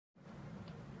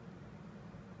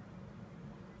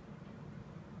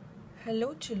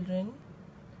Hello children,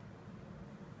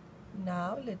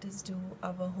 now let us do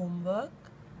our homework.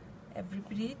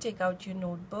 Everybody take out your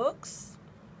notebooks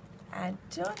and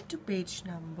turn to page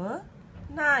number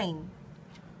 9.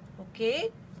 Okay,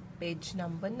 page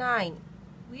number 9.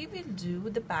 We will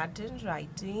do the pattern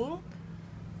writing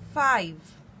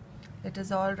 5. Let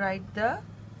us all write the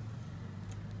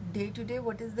day today.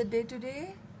 What is the day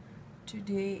today?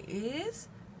 Today is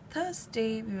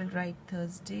Thursday. We will write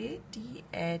Thursday,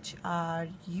 Thursday,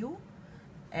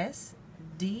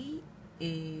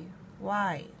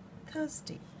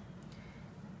 Thursday.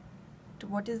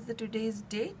 What is the today's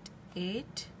date?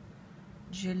 8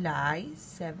 July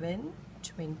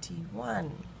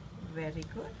 7/21. Very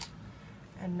good.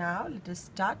 And now let us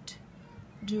start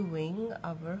doing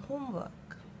our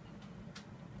homework.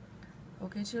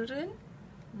 Okay children,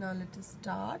 now let us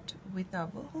start with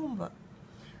our homework.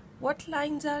 What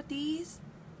lines are these?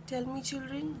 Tell me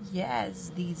children.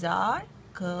 Yes, these are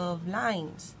curve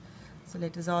lines. So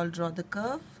let us all draw the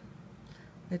curve.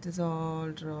 Let us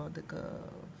all draw the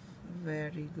curve.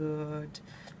 Very good.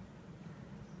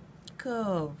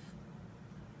 Curve.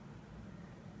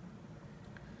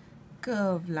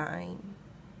 Curve line.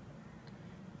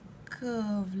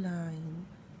 Curve line.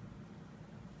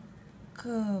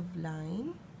 Curve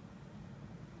line.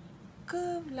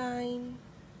 Curve line.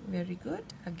 Very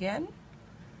good. Again.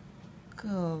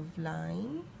 Curve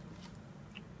line.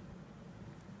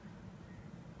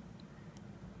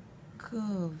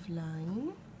 Curve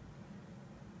line.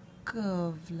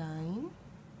 Curve line.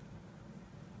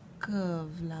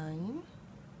 Curve line.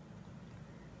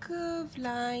 Curve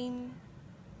line.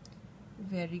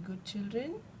 Very good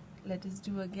children. Let us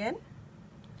do again.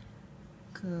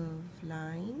 Curve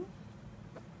line.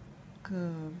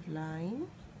 Curve line.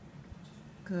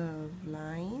 Curve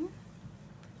line.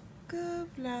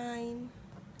 Curve line.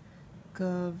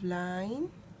 Curve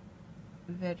line.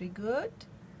 Very good.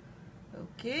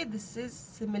 Okay, this is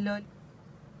similar.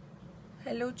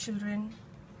 Hello children.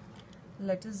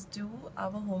 Let us do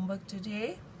our homework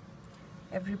today.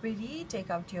 Everybody take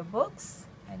out your books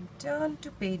and turn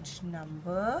to page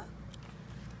number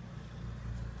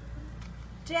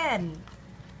 10.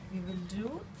 We will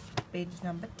do page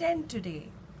number 10 today.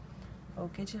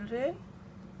 Okay children?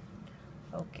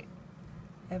 Okay.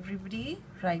 Everybody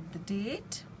write the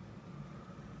date.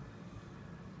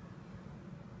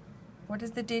 What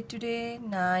is the date today?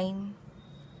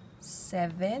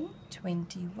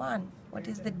 9/7/21. What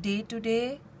is the day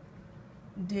today?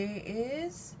 Day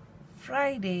is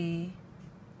Friday.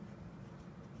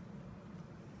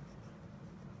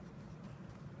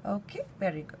 Okay,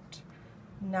 very good.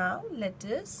 Now let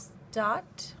us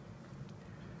start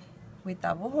with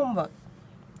our homework.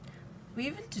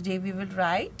 Today we will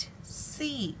write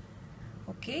C.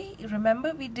 Okay,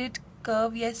 remember we did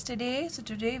curve yesterday, so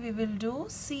today we will do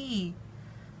C.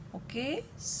 Okay,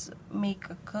 so make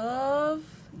a curve.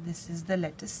 This is the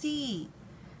letter C.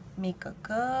 Make a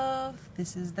curve.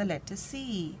 This is the letter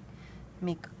C.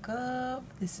 Make a curve.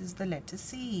 This is the letter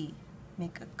C.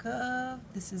 Make a curve.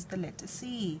 This is the letter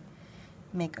C.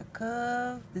 Make a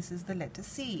curve. This is the letter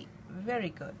C. Very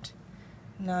good.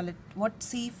 Now what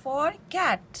C for?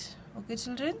 Cat. Okay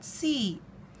children, C.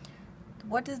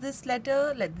 What is this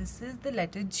letter? This is the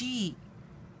letter G.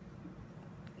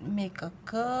 Make a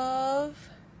curve,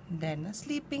 then a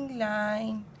sleeping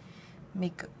line.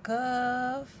 Make a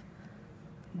curve,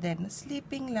 then a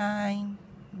sleeping line.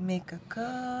 Make a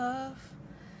curve,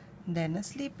 then a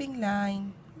sleeping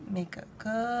line. Make a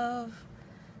curve,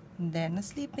 then a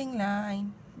sleeping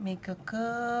line. Make a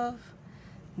curve,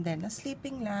 then a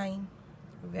sleeping line.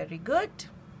 Very good.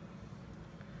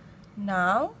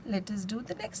 Now let us do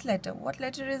the next letter. What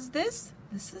letter is this?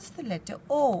 This is the letter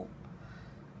O.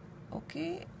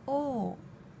 Okay, O.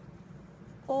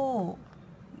 O.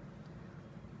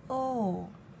 O.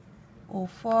 O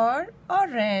for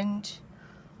orange.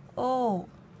 O.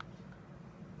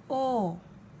 O.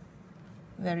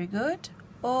 Very good.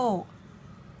 O.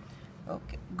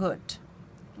 Okay, good.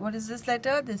 What is this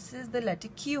letter? This is the letter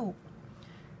Q.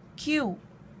 Q.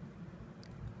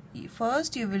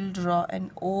 First you will draw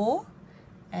an O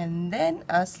and then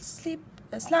a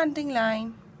slanting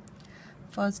line.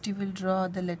 First you will draw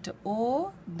the letter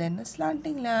O, then a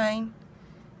slanting line.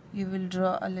 You will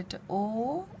draw a letter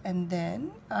O and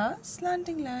then a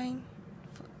slanting line.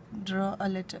 Draw a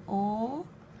letter O,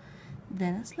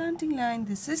 then a slanting line.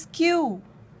 This is Q.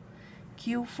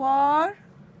 Q for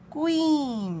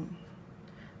Queen.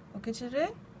 Okay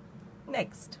children?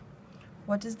 Next.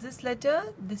 What is this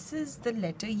letter? This is the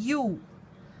letter U.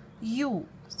 U.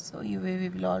 So we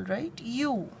will all write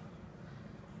U.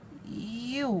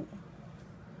 U.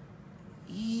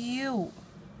 U.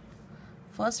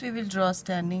 First we will draw a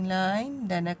standing line,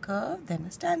 then a curve, then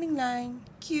a standing line.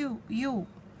 U.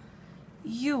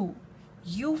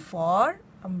 U for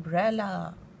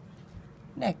umbrella.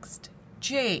 Next,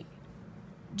 J.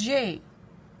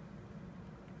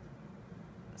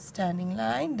 Standing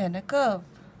line, then a curve.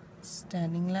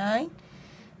 Standing line,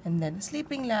 and then a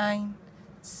sleeping line.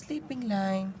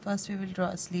 First we will draw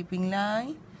a sleeping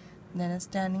line, then a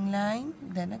standing line,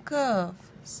 then a curve.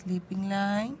 Sleeping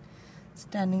line,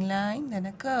 standing line, then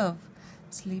a curve.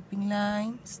 Sleeping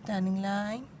line, standing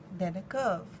line, then a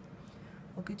curve.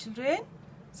 Okay, children?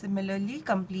 Similarly,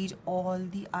 complete all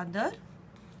the other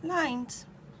lines.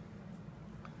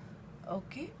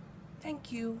 Okay,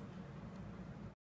 thank you.